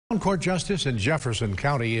Court justice in Jefferson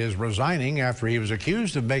County is resigning after he was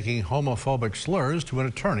accused of making homophobic slurs to an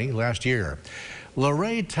attorney last year.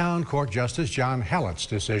 Luray Town Court Justice John Hallett's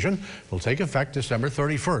decision will take effect December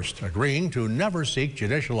 31st, agreeing to never seek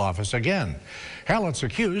judicial office again. Hallett's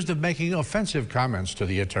accused of making offensive comments to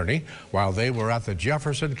the attorney while they were at the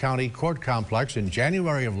Jefferson County Court Complex in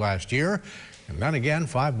January of last year, and then again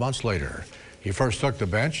 5 months later. He first took the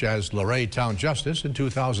bench as Luray Town Justice in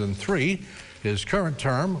 2003. His current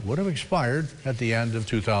term would have expired at the end of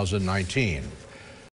 2019.